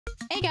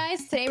Hey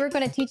guys, today we're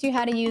going to teach you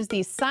how to use the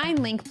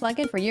SignLink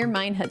plugin for your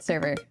Minehut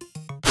server.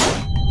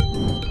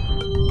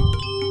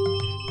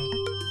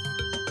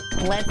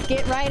 Let's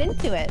get right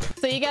into it.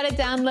 So you got to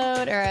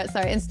download, or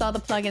install the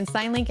plugin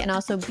SignLink and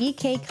also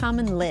BK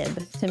Common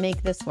Lib to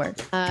make this work.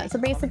 So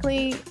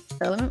basically,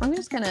 I'm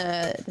just going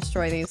to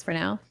destroy these for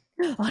now.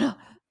 Oh no,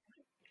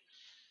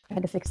 I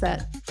had to fix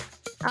that.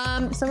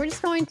 So we're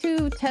just going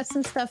to test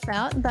some stuff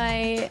out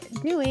by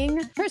doing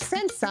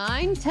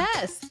 %sign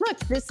test. Look,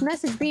 this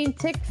message being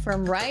ticked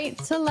from right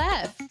to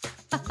left.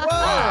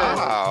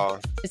 Wow.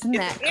 Isn't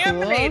that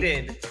cool?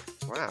 Animated.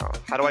 Wow.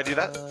 How do I do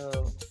that?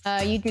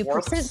 You do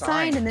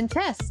 %sign and then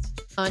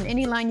test on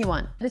any line you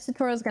want. This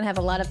tutorial is going to have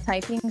a lot of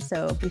typing,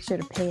 so be sure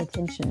to pay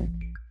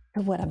attention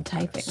to what I'm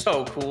typing.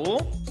 So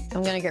cool.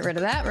 I'm going to get rid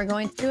of that. We're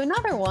going to do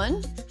another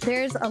one.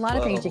 There's a lot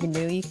of things you can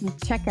do. You can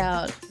check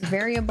out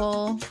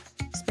variable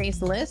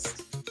space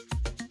list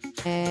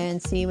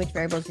and see which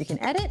variables you can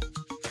edit.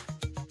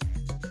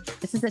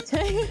 This is a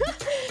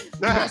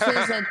this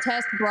is a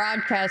test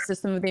broadcast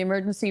system of the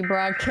emergency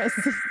broadcast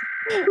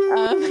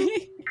system.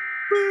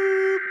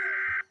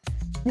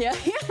 Yeah.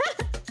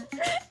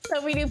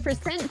 So we do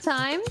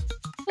 %time.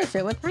 I'll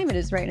show what time it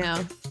is right now.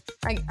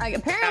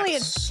 Apparently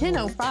it's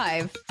 10:05.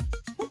 I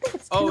don't think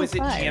it's 10:05. Oh, is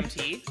it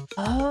GMT?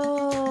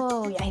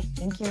 Oh, yeah, I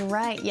think you're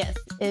right. Yes,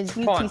 it's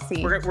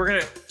UTC. We're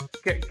gonna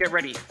get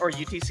ready. Or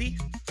UTC?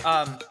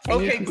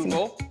 Okay, UTC.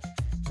 Google.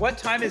 What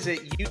time is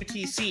it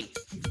UTC?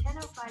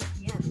 10:05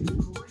 p.m.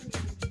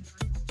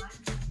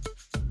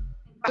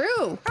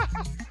 True.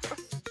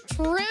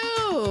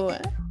 True.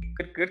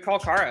 Good call,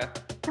 Kara.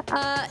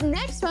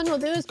 Next one we'll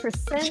do is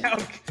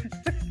 %TPS.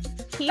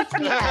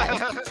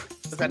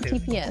 What's that do?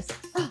 TPS.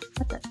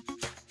 What's that?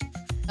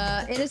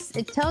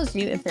 It tells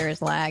you if there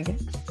is lag.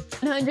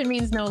 100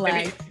 means no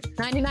lag.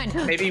 99.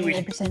 Maybe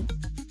 99%.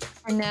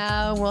 And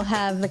now we'll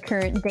have the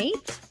current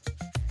date.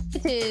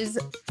 It is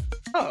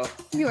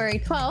February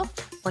 12th,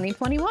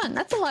 2021.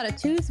 That's a lot of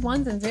 2s,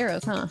 1s, and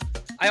 0s, huh?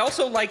 I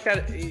also like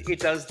that it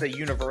does the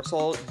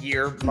universal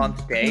year,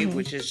 month, day,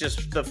 which is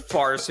just the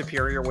far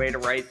superior way to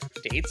write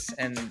dates.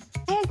 And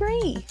I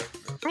agree.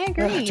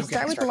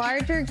 Start with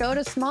larger, go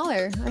to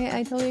smaller.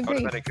 I totally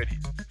agree. Would have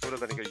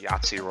been a good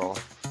Yahtzee roll.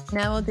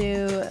 Now we'll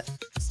do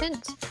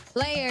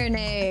player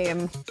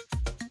name.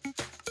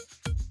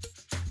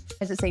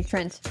 Why does it say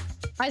Trent?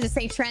 Why does it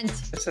say Trent?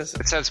 It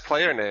says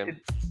player name.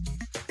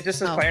 It just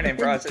says player name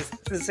for us.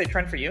 Does it say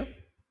Trent for you?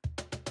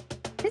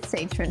 It did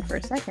say Trent for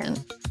a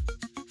second.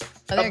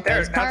 Oh, there it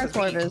goes. Car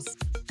Corvus.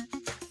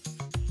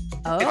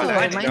 Oh,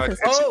 mine says...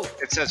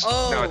 It says...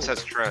 No, it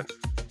says Trent.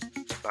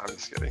 No, I'm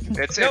just kidding.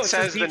 It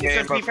says the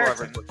name before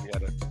whoever's looking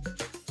at it.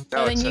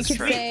 No, then you could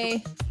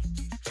say...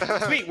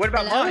 Sweet, what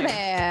about Hello mine?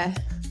 there.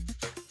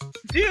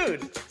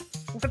 Dude,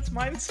 what's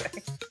mine say?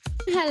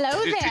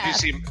 Hello there. Did you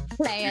see...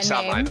 Player you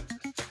saw name. mine?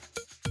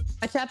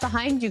 Watch out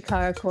behind you,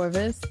 Car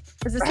Corvus.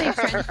 Does it say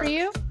Trent for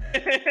you?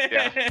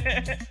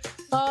 Yeah.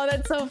 Oh,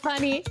 that's so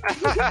funny.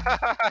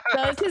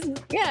 So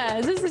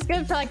this is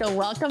good for like a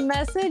welcome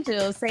message.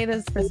 It'll say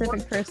the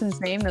specific person's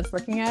name that's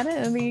looking at it.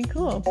 It'll be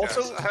cool.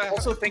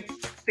 Also think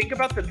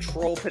about the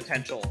troll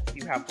potential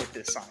you have with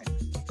this sign.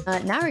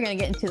 Now we're going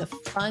to get into the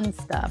fun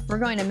stuff. We're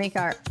going to make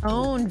our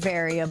own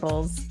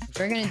variables.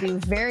 We're going to do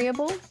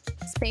variable,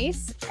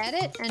 space,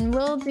 edit, and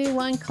we'll do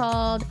one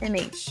called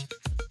MH.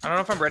 I don't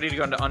know if I'm ready to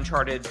go into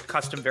uncharted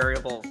custom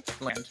variable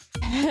land.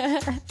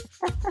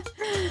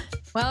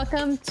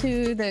 Welcome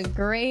to the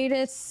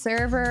greatest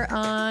server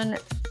on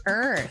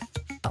Earth.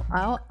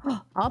 I'll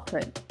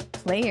put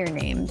player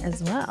name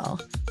as well.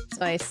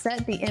 So I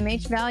set the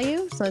MH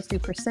value. So let's do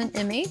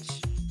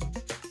 %MH.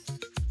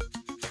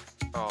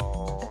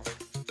 Oh.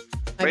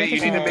 Wait,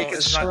 you need to make it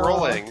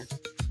scrolling.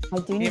 I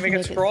do need to make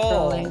it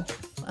scrolling.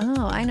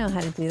 Oh, I know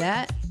how to do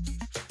that.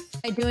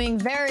 By doing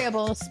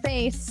variable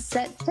space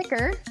set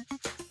ticker.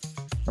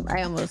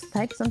 I almost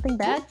typed something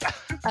bad.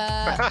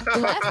 Left.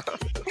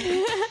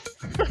 There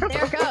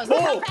it goes.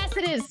 Look how fast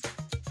it is.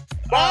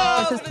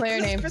 Oh, this is player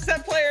name.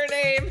 Percent player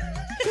name.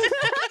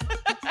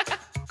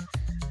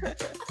 I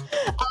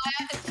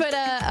have to put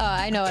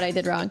I know what I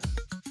did wrong.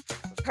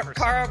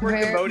 Kara, we're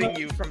demoting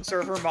you from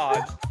server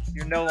mod.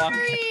 You're no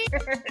longer.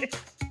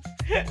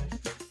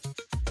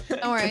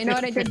 Don't worry, I know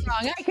what I did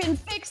wrong. I can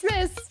fix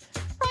this.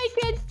 I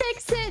can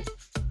fix it.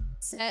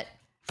 Set.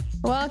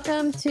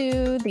 Welcome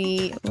to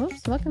the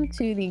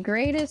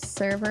greatest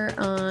server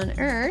on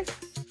Earth.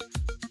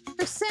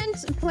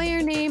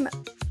 Player name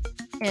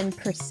and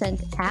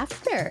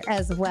 %after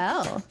as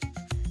well.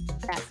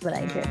 That's what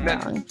I did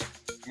wrong.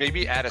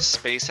 Maybe add a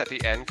space at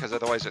the end because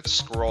otherwise it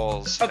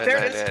scrolls. Oh,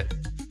 there it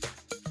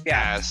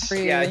is.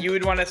 Yeah, you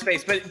would want a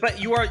space, but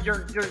you're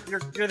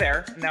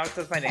there. Now it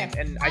says my name,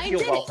 and I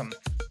feel welcome.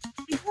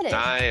 You did it.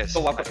 Nice.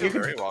 So welcome. I feel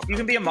very welcome. You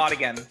can be a mod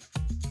again.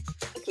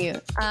 Thank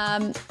you.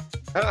 And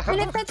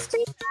if that's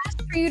too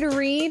fast for you to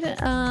read,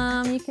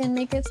 you can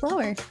make it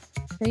slower.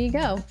 There you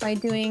go. By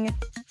doing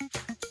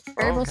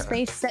variable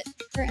space set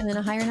and then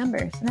a higher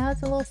number. So now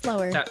it's a little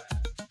slower.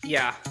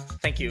 Yeah,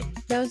 thank you.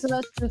 Those of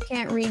us who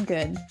can't read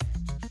good.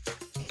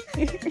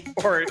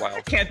 Or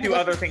can't do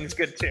other things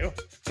good too.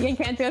 You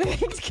can't do other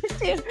things good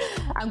too.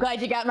 I'm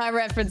glad you got my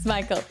reference,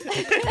 Michael.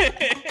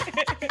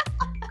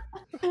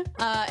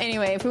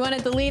 Anyway, if we want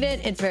to delete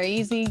it, it's very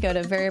easy. Go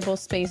to variable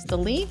space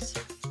delete.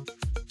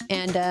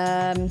 And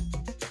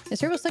this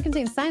variable still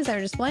contains signs that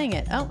are displaying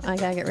it. Oh, I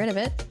gotta get rid of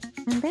it.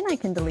 And then I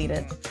can delete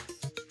it.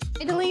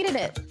 I deleted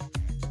it.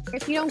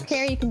 If you don't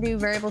care, you can do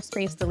variable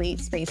space delete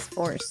space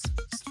force.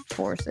 Just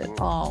force it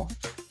all.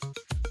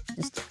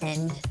 Just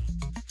end.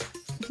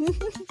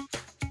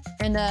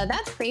 And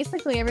that's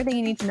basically everything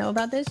you need to know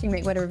about this. You can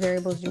make whatever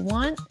variables you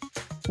want.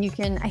 You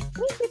can, I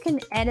think you can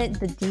edit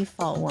the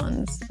default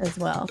ones as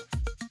well.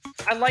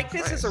 I like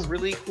this as a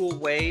really cool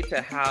way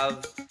to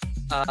have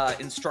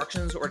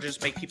instructions or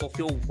just make people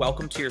feel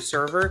welcome to your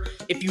server.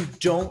 If you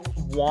don't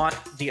want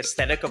the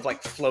aesthetic of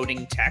like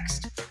floating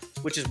text,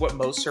 which is what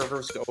most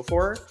servers go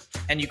for,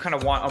 and you kind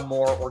of want a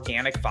more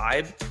organic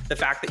vibe, the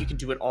fact that you can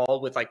do it all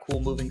with like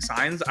cool moving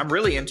signs, I'm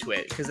really into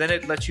it, because then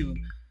it lets you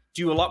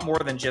do a lot more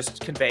than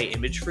just convey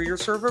image for your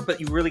server, but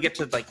you really get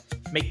to like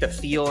make the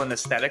feel and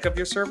aesthetic of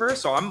your server.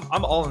 So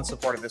I'm all in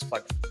support of this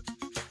plugin.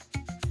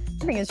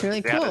 I think it's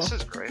really cool. Yeah, this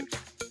is great.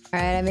 All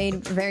right, I made a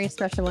very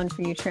special one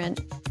for you, Trent.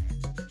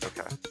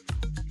 Okay.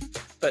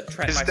 But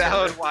Trent, It's my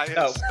down. server. Why is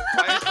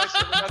my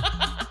server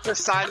down? The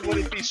sign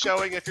wouldn't be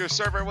showing if your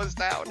server was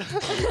down.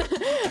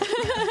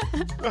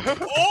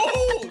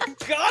 Oh,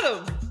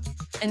 got him!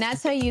 And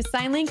that's how you use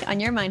SignLink on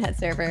your Minehut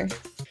server.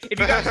 If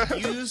you guys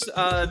use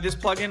this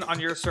plugin on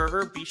your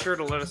server, be sure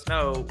to let us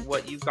know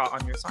what you've got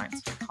on your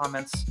signs.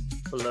 Comments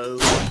below.